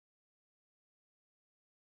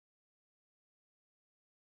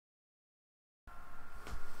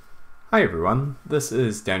Hi everyone, this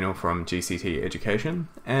is Daniel from GCT Education,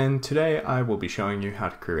 and today I will be showing you how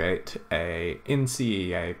to create a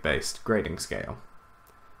NCEA based grading scale.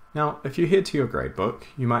 Now, if you head to your gradebook,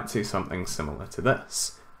 you might see something similar to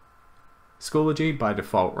this. Schoology by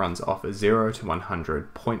default runs off a 0 to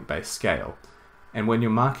 100 point-based scale, and when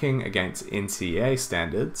you're marking against NCEA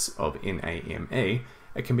standards of NAME,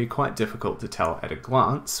 it can be quite difficult to tell at a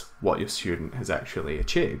glance what your student has actually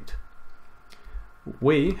achieved.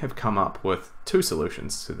 We have come up with two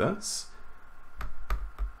solutions to this,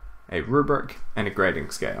 a rubric and a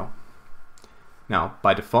grading scale. Now,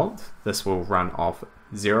 by default, this will run off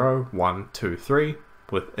 0, 1, 2, 3,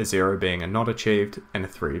 with a 0 being a not achieved and a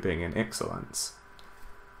 3 being an excellence.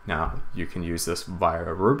 Now, you can use this via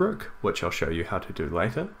a rubric, which I'll show you how to do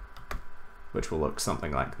later, which will look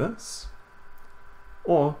something like this.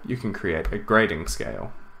 Or you can create a grading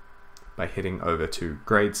scale by heading over to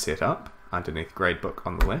Grade Setup underneath Gradebook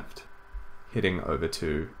on the left, heading over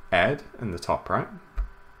to Add in the top right,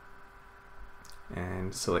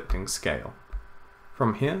 and selecting Scale.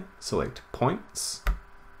 From here, select Points,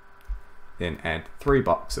 then add 3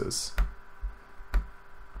 boxes.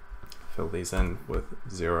 Fill these in with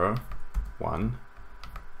 0, 1,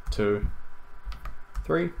 2,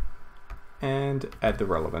 3, and add the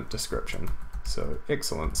relevant description. So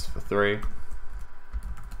excellence for 3,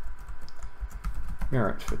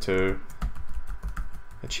 merit for 2,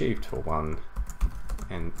 achieved for 1,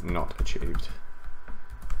 and not achieved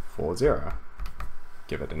for 0.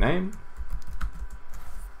 Give it a name,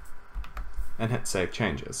 and hit Save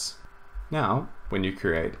Changes. Now, when you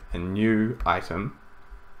create a new item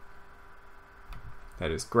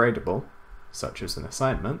that is gradable, such as an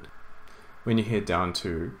assignment, when you head down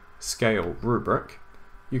to Scale Rubric,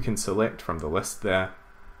 you can select from the list there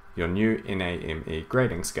your new NAME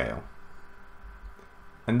grading scale.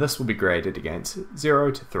 And this will be graded against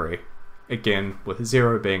 0 to 3, again with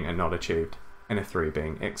 0 being a not achieved and a 3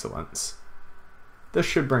 being excellence. This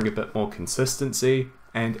should bring a bit more consistency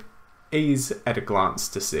and ease at a glance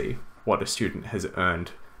to see what a student has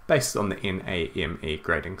earned based on the NAME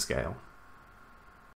grading scale.